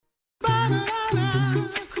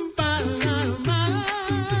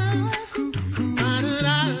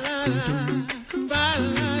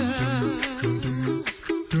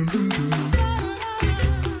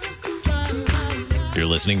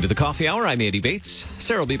listening to the Coffee Hour. I'm Andy Bates.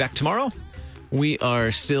 Sarah will be back tomorrow. We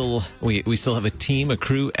still have a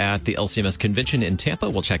crew at the LCMS convention in Tampa.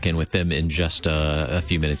 We'll check in with them in just a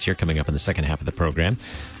few minutes here, coming up in the second half of the program.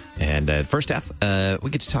 And the first half,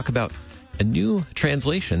 we get to talk about a new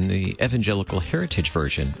translation, the Evangelical Heritage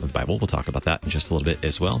version of the Bible. We'll talk about that in just a little bit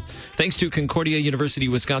as well. Thanks to Concordia University,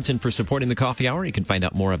 Wisconsin for supporting the Coffee Hour. You can find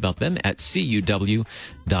out more about them at cuw.edu.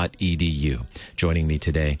 Joining me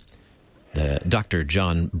today, Dr.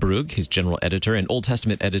 John Brug. He's general editor and Old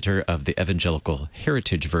Testament editor of the Evangelical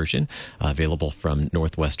Heritage version, available from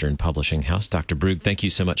Northwestern Publishing House. Dr. Brug, thank you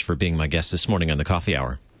so much for being my guest this morning on the Coffee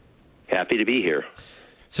Hour. Happy to be here.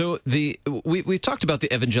 So we've talked about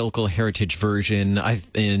the Evangelical Heritage version.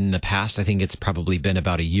 In the past, I think it's probably been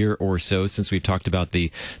about a year or so since we've talked about the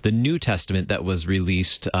New Testament that was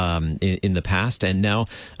released in the past, and now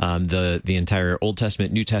the entire Old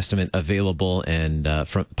Testament, New Testament available and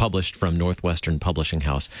published from Northwestern Publishing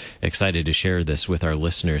House. Excited to share this with our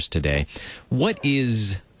listeners today. What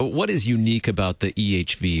is unique about the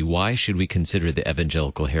EHV? Why should we consider the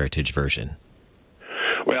Evangelical Heritage version?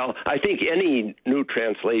 Well, I think any new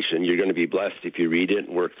translation, you're going to be blessed if you read it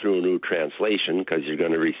and work through a new translation, because you're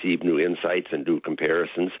going to receive new insights and do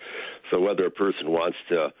comparisons. So whether a person wants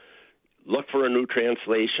to look for a new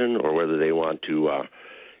translation or whether they want to,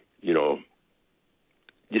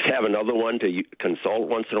 just have another one to consult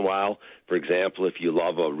once in a while. For example, if you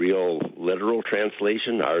love a real literal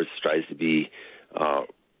translation, ours tries to be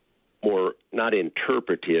more not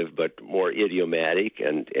interpretive, but more idiomatic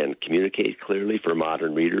and communicate clearly for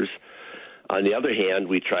modern readers. On the other hand,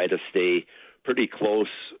 we try to stay pretty close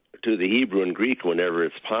to the Hebrew and Greek whenever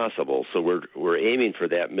it's possible. So we're aiming for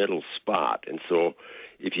that middle spot. And so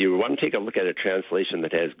if you want to take a look at a translation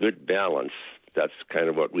that has good balance, that's kind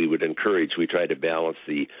of what we would encourage. We try to balance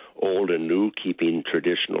the old and new, keeping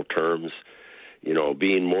traditional terms,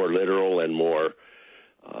 being more literal and more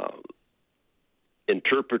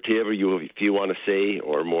interpretive, if you want to say,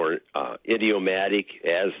 or more idiomatic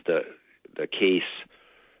as the case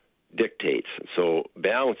dictates. So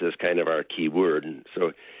balance is kind of our key word. And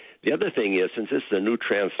so the other thing is, since this is a new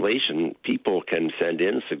translation, people can send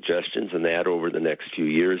in suggestions and that over the next few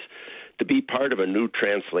years to be part of a new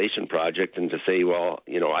translation project and to say, well,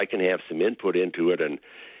 I can have some input into it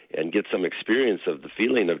and get some experience of the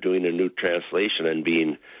feeling of doing a new translation and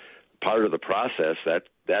being part of the process.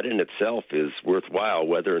 That in itself is worthwhile.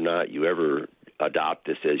 Whether or not you ever adopt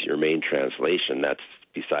this as your main translation, that's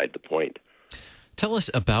beside the point. Tell us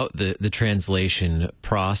about the translation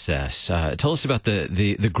process. Tell us about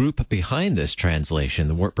the group behind this translation,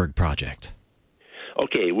 the Wartburg Project.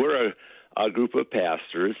 Okay, we're a group of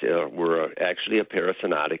pastors. We're actually a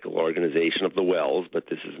parasynodical organization of the WELS, but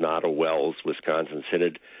this is not a WELS, Wisconsin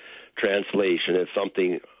Synod translation. It's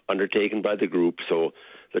something undertaken by the group. So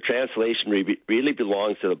the translation really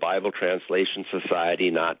belongs to the Bible Translation Society,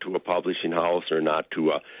 not to a publishing house or not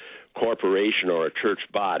to a corporation or a church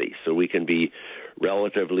body. So we can be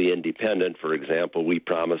relatively independent. For example, we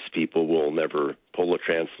promise people we'll never pull a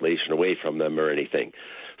translation away from them or anything.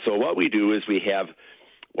 So what we do is we have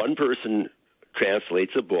one person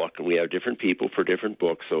translates a book, and we have different people for different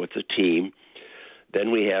books, so it's a team.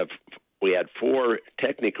 Then we had 4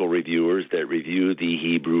 technical reviewers that review the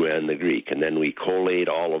Hebrew and the Greek, and then we collate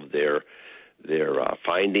all of their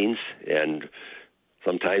findings. And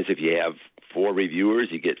sometimes if you have 4 reviewers,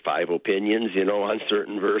 you get 5 opinions, on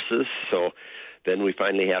certain verses. So then we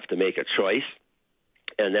finally have to make a choice.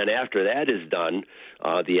 And then after that is done,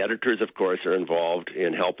 the editors, of course, are involved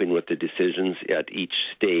in helping with the decisions at each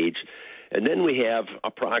stage. And then we have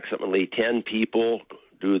approximately 10 people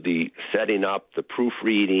do the setting up, the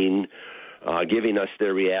proofreading, giving us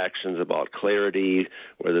their reactions about clarity,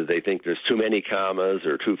 whether they think there's too many commas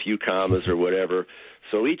or too few commas or whatever.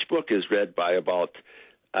 So each book is read by about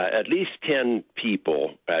at least 10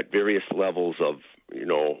 people at various levels of,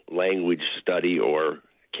 language study or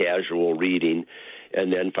casual reading.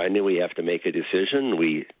 And then finally we have to make a decision.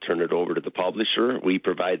 We turn it over to the publisher. We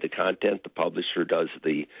provide the content. The publisher does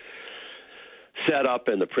the setup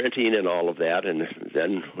and the printing and all of that, and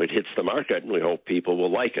then it hits the market, and we hope people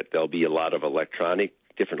will like it. There'll be a lot of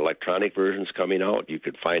different electronic versions coming out. You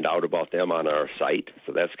could find out about them on our site.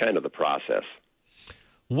 So that's kind of the process.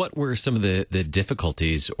 What were some of the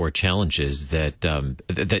difficulties or challenges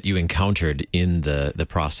that you encountered in the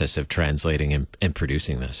process of translating and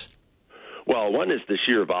producing this? Well, one is the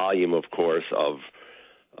sheer volume, of course, of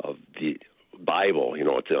the Bible.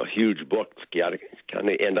 It's a huge book. You got to kind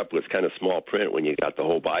of end up with kind of small print when you got the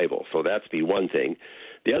whole Bible. So that's the one thing.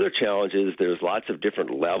 The other challenge is there's lots of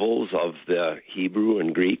different levels of the Hebrew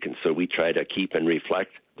and Greek, and so we try to keep and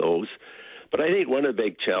reflect those. But I think one of the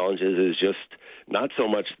big challenges is just not so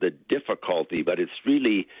much the difficulty, but it's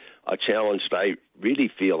really a challenge that I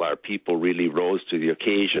really feel our people really rose to the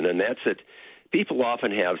occasion, and that's that people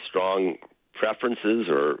often have strong preferences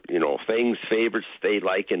or, favorites they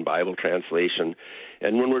like in Bible translation.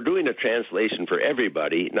 And when we're doing a translation for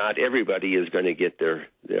everybody, not everybody is going to get their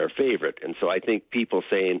favorite. And so I think people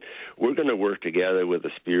saying, we're going to work together with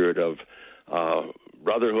a spirit of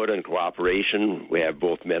brotherhood and cooperation. We have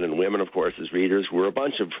both men and women, of course, as readers. We're a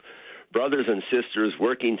bunch of brothers and sisters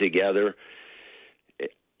working together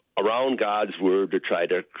around God's Word to try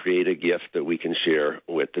to create a gift that we can share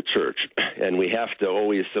with the church. And we have to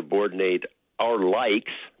always subordinate our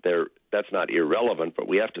likes. That's not irrelevant, but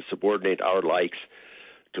we have to subordinate our likes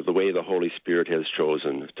to the way the Holy Spirit has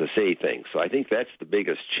chosen to say things. So I think that's the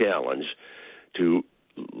biggest challenge, to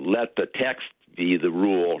let the text be the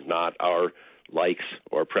rule, not our likes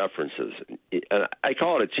or preferences. And I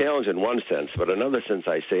call it a challenge in one sense, but in another sense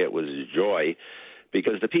I say it was joy,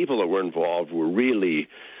 because the people that were involved were really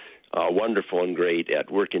wonderful and great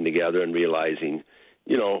at working together and realizing,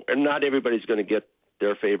 and not everybody's going to get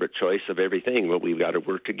their favorite choice of everything, but we've got to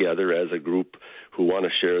work together as a group who want to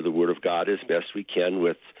share the Word of God as best we can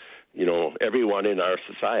with, everyone in our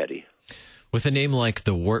society. With a name like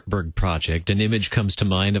the Wartburg Project, an image comes to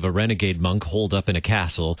mind of a renegade monk holed up in a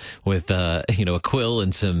castle with, a quill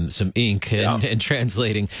and some ink and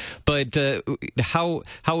translating. But how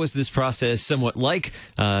was this process somewhat like,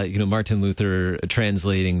 Martin Luther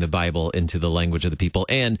translating the Bible into the language of the people?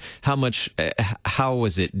 And how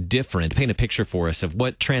was it different? Paint a picture for us of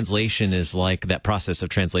what translation is like, that process of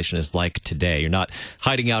translation is like today. You're not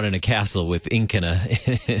hiding out in a castle with ink and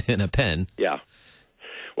a pen. Yeah.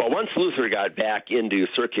 Well, once Luther got back into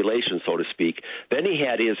circulation, so to speak, then he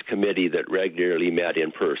had his committee that regularly met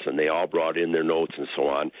in person. They all brought in their notes and so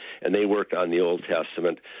on, and they worked on the Old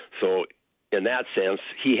Testament. So in that sense,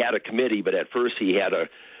 he had a committee, but at first he had to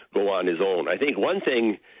go on his own. I think one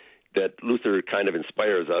thing that Luther kind of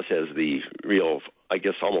inspires us as the real, I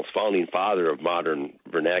guess, almost founding father of modern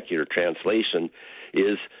vernacular translation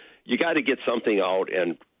is you got to get something out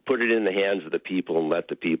and put it in the hands of the people and let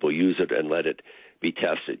the people use it and let it be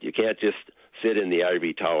tested. You can't just sit in the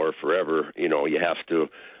ivory tower forever. You have to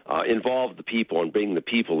involve the people and bring the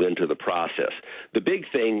people into the process. The big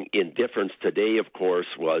thing in difference today, of course,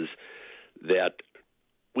 was that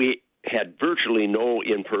we had virtually no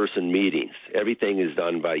in-person meetings. Everything is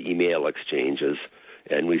done by email exchanges,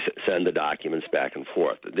 and we send the documents back and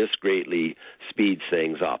forth. This greatly speeds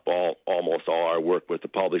things up. Almost all our work with the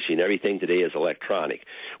publishing, everything today is electronic.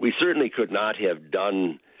 We certainly could not have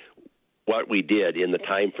done what we did in the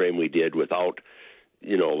time frame we did without,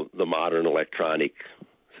 the modern electronic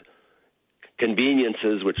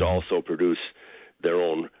conveniences, which also produce their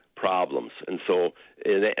own problems. And so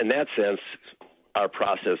in that sense, our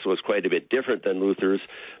process was quite a bit different than Luther's.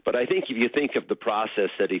 But I think if you think of the process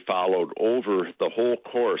that he followed over the whole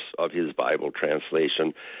course of his Bible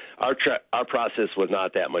translation, our process was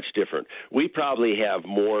not that much different. We probably have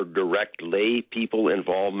more direct lay people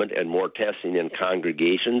involvement and more testing in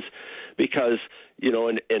congregations because,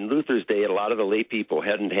 in Luther's day, a lot of the lay people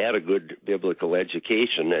hadn't had a good biblical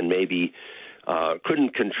education and maybe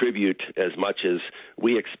couldn't contribute as much as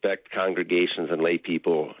we expect congregations and lay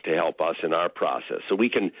people to help us in our process. So we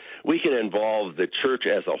can involve the church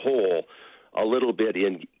as a whole a little bit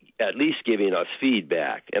in at least giving us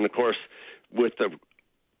feedback. And of course, with the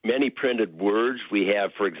many printed words we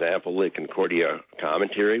have, for example, the Concordia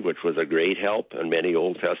commentary, which was a great help, and many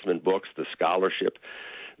Old Testament books, the scholarship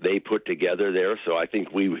they put together there. So I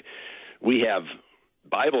think we have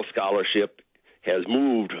Bible scholarship has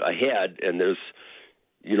moved ahead, and there's,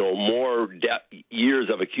 more years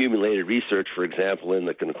of accumulated research, for example, in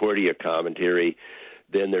the Concordia commentary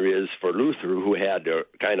than there is for Luther, who had to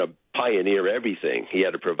kind of pioneer everything. He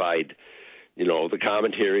had to provide, the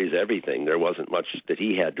commentaries, everything. There wasn't much that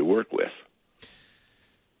he had to work with.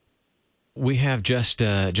 We have just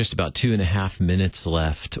about 2.5 minutes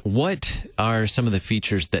left. What are some of the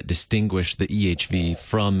features that distinguish the EHV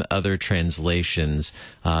from other translations?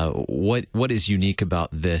 What is unique about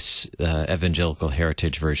this Evangelical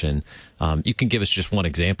Heritage version? You can give us just one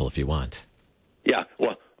example if you want. Yeah,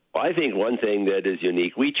 well, I think one thing that is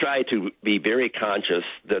unique, we try to be very conscious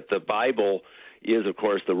that the Bible is, of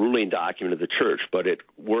course, the ruling document of the church, but it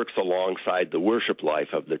works alongside the worship life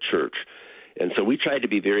of the church. And so we try to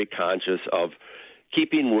be very conscious of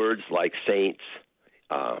keeping words like saints,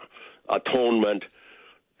 atonement,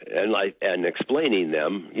 and explaining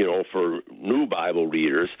them, for new Bible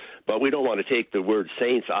readers. But we don't want to take the word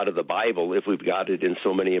saints out of the Bible if we've got it in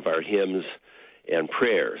so many of our hymns and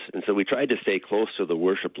prayers. And so we tried to stay close to the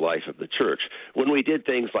worship life of the church. When we did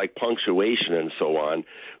things like punctuation and so on,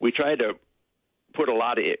 we tried to put a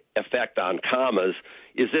lot of effect on commas.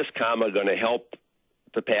 Is this comma going to help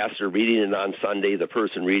the pastor reading it on Sunday, the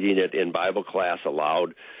person reading it in Bible class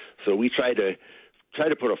aloud? So we try to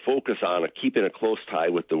put a focus on keeping a close tie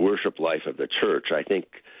with the worship life of the church.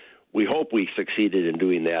 We hope we succeeded in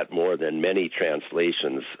doing that more than many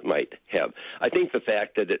translations might have. I think the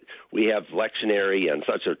fact that we have lectionary and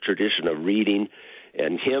such a tradition of reading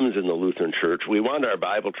and hymns in the Lutheran Church, we want our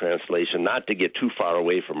Bible translation not to get too far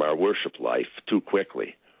away from our worship life too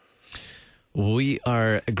quickly. We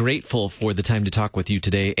are grateful for the time to talk with you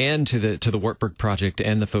today, and to the Wartburg Project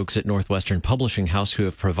and the folks at Northwestern Publishing House who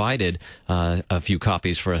have provided a few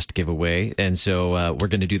copies for us to give away. And so we're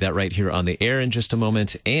going to do that right here on the air in just a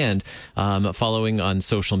moment, and following on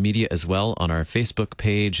social media as well, on our Facebook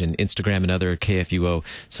page and Instagram and other KFUO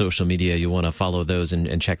social media. You'll want to follow those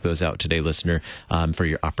and check those out today, listener, for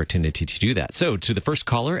your opportunity to do that. So to the first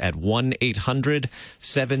caller at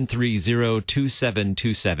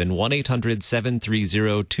 1-800-730-2727, 1-800-730-2727.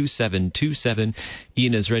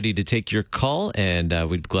 Ian is ready to take your call, and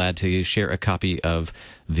we'd be glad to share a copy of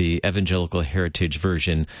the Evangelical Heritage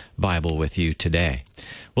Version Bible with you today.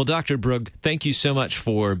 Well, Dr. Brug, thank you so much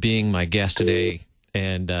for being my guest today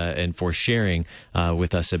and for sharing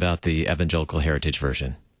with us about the Evangelical Heritage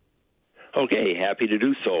Version. Okay, happy to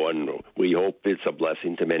do so, and we hope it's a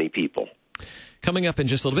blessing to many people. Coming up in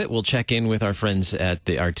just a little bit, we'll check in with our friends at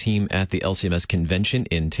our team at the LCMS convention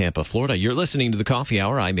in Tampa, Florida. You're listening to the Coffee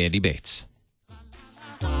Hour. I'm Andy Bates.